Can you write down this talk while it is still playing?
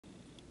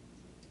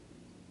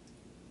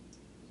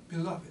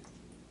Beloved,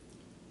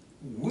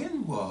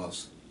 when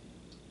was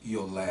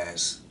your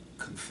last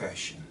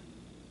confession?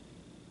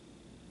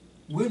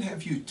 When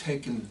have you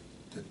taken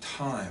the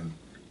time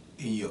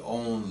in your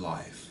own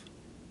life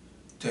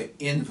to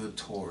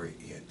inventory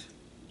it,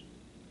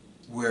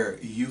 where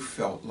you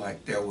felt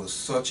like there was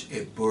such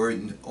a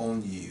burden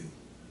on you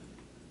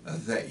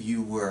that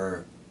you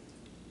were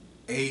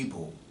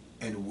able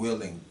and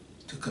willing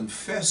to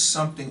confess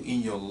something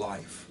in your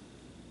life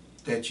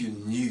that you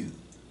knew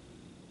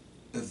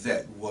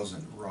that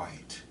wasn't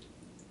right,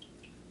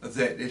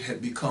 that it had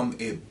become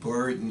a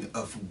burden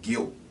of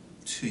guilt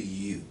to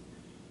you,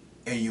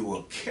 and you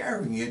were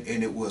carrying it,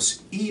 and it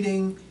was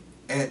eating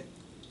at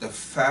the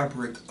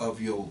fabric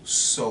of your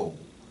soul?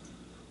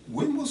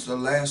 When was the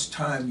last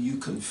time you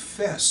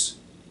confessed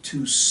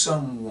to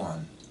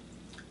someone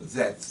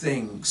that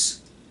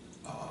things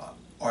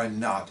are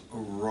not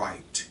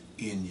right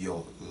in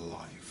your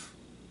life?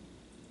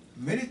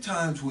 Many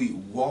times we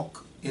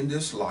walk in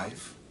this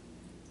life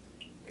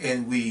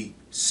and we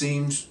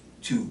seem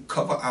to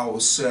cover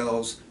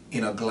ourselves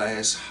in a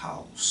glass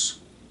house,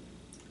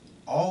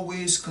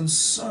 always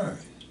concerned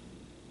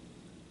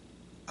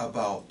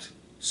about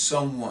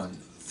someone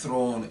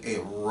throwing a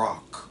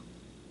rock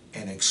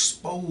and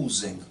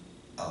exposing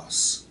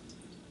us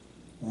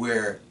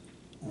where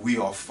we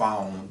are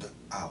found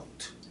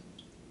out.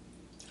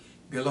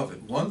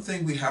 Beloved, one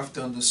thing we have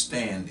to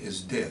understand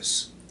is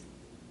this: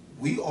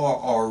 we are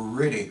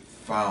already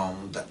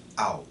found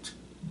out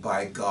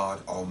by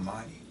God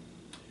Almighty.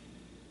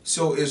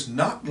 So it's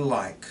not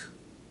like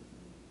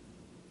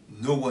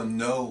no one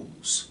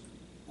knows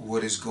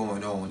what is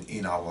going on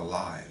in our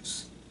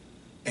lives,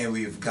 and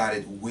we've got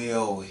it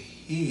well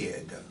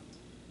hid.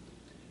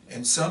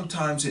 And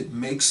sometimes it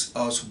makes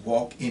us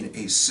walk in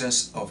a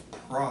sense of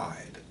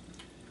pride.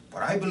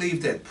 But I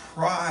believe that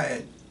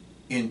pride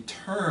in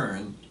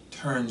turn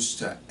turns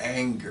to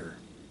anger,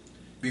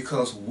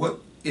 because what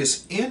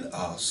is in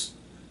us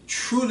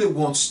truly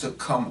wants to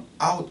come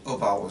out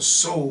of our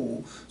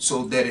soul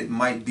so that it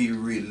might be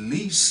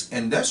released.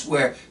 And that's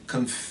where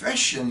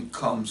confession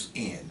comes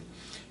in.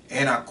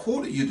 And I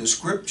quoted you the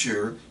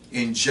scripture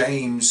in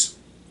James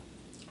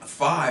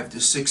 5, the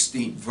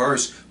 16th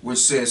verse, which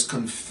says,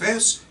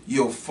 confess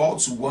your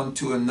faults one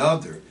to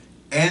another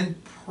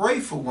and pray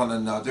for one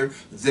another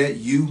that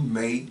you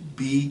may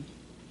be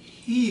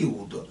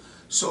healed.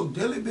 So,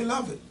 dearly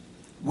beloved,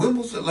 when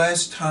was the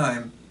last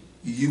time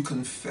you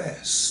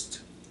confessed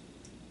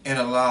and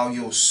allow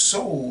your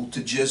soul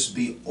to just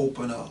be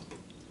open up?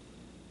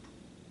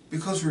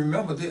 Because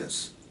remember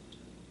this,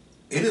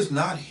 it is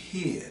not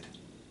hid.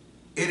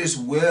 It is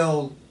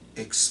well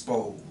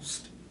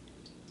exposed.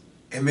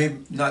 It may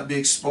not be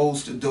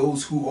exposed to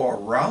those who are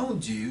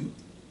around you,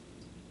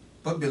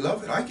 but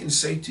beloved, I can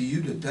say to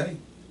you today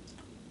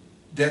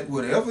that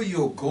whatever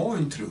you're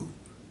going through,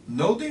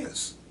 know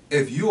this: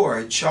 if you are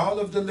a child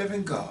of the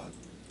living God,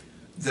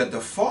 that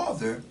the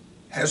Father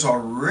has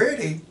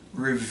already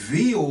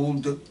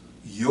revealed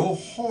your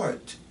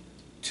heart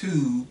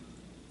to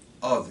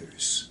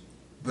others.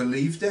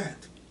 Believe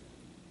that.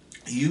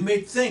 You may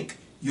think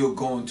you're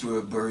going through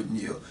a burden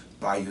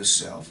by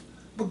yourself,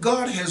 but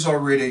God has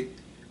already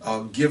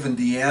given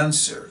the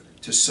answer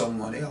to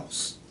someone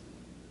else.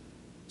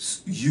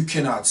 You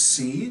cannot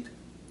see it.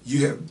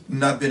 You have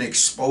not been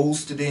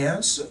exposed to the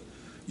answer.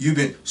 You've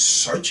been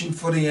searching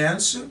for the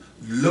answer,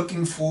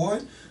 looking for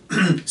it,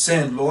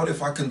 saying, Lord,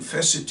 if I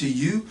confess it to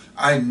you,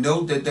 I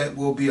know that that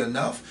will be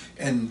enough.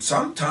 And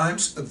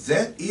sometimes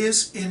that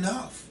is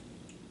enough.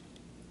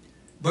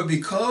 But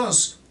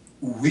because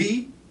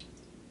we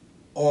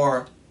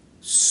are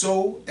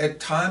so at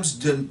times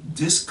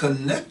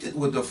disconnected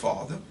with the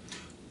Father,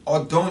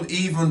 or don't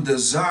even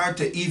desire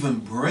to even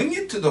bring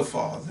it to the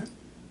Father,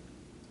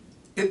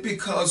 it's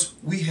because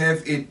we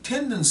have a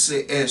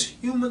tendency as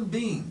human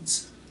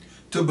beings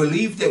to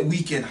believe that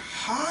we can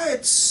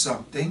hide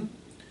something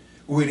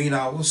within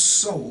our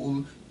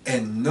soul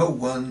and no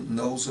one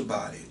knows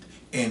about it.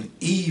 And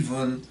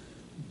even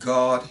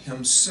God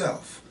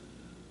himself,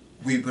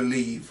 we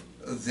believe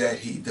that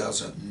he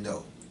doesn't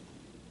know.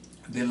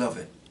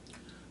 Beloved,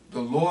 the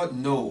Lord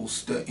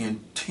knows the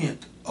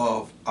intent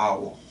of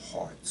our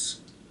hearts.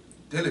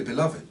 Dearly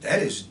beloved,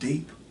 that is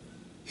deep.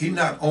 He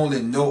not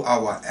only knows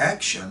our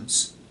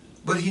actions,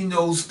 but he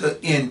knows the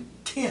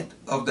intent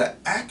of the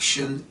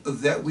action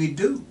that we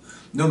do.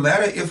 No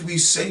matter if we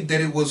say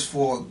that it was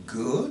for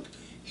good,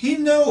 he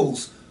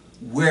knows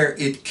where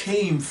it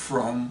came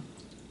from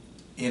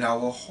in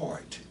our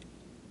heart.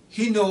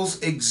 He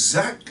knows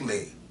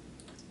exactly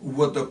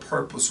what the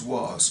purpose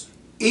was,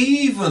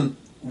 even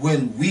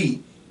when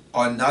we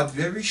are not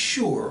very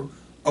sure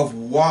of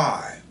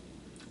why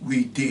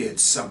we did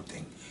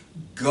something.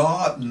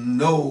 God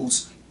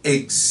knows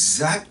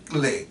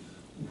exactly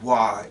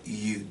why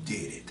you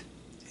did it.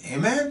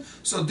 Amen?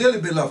 So, dearly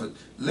beloved,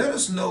 let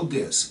us know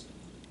this,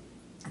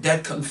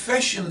 that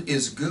confession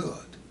is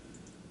good.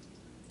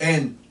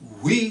 And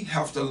we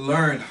have to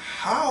learn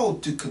how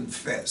to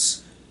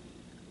confess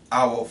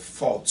our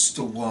faults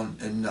to one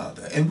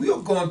another. And we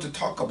are going to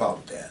talk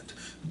about that.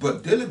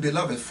 But dearly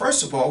beloved,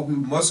 first of all, we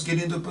must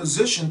get into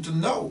position to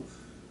know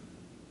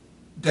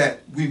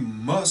that we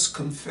must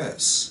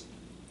confess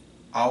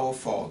our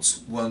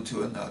faults one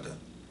to another.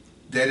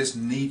 That is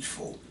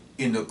needful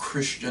in the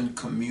Christian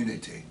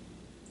community.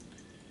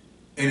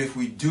 And if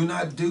we do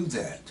not do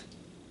that,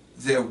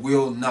 there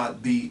will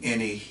not be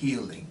any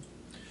healing.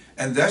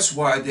 And that's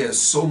why there's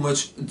so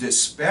much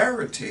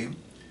disparity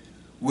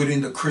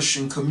within the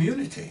Christian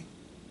community,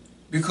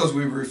 because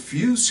we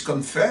refuse to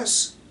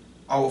confess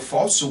our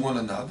faults to one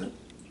another.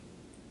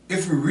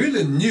 If we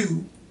really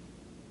knew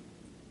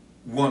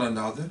one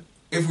another,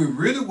 if we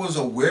really was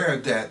aware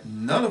that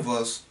none of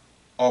us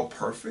are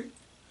perfect,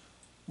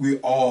 we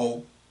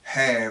all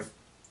have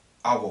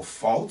our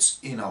faults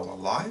in our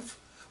life,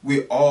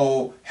 we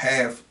all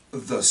have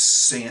the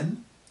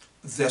sin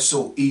that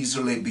so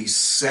easily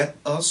beset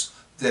us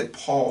that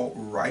Paul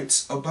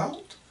writes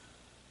about.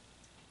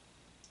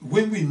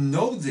 When we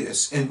know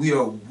this and we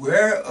are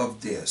aware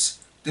of this,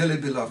 dearly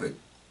beloved,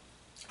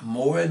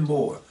 more and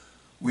more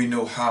we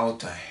know how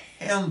to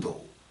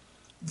handle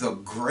the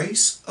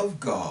grace of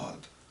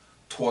God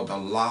toward the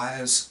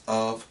lives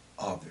of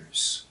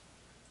others.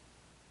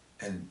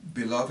 And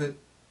beloved,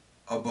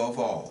 above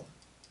all,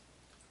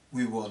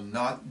 we will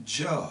not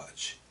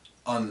judge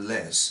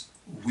unless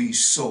we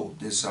so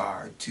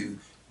desire to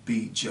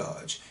be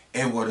judged.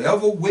 And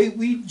whatever way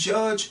we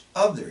judge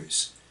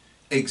others,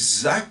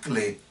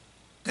 exactly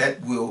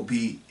that will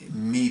be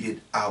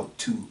meted out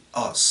to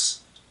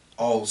us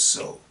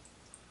also.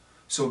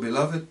 So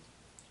beloved,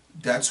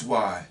 that's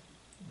why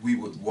we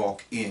would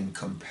walk in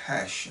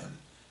compassion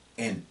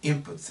and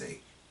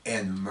empathy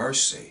and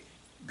mercy,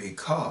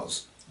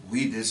 because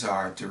we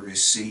desire to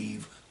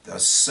receive the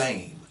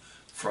same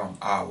from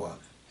our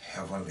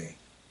Heavenly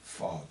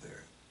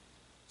Father.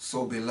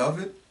 So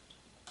beloved,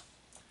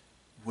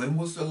 when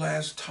was the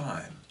last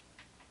time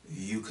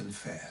you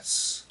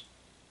confessed?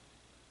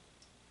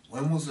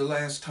 When was the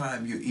last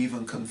time you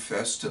even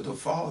confessed to the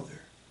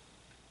Father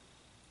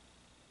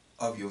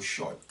of your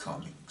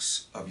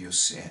shortcomings, of your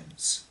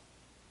sins,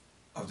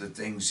 of the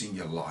things in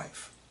your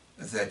life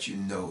that you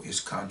know is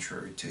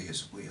contrary to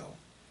His will?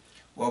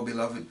 Well,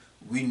 beloved,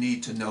 we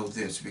need to know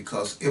this,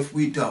 because if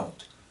we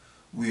don't,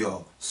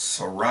 we'll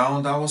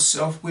surround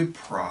ourselves with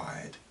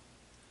pride,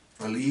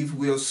 believe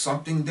we're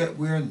something that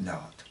we're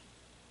not.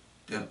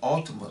 Then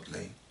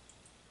ultimately,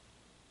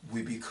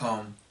 we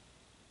become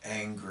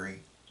angry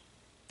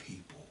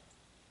people.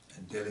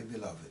 And dearly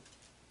beloved,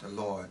 the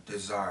Lord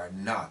desired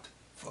not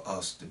for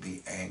us to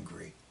be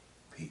angry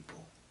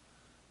people.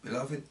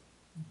 Beloved,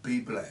 be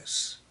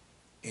blessed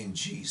in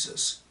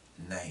Jesus'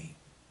 name.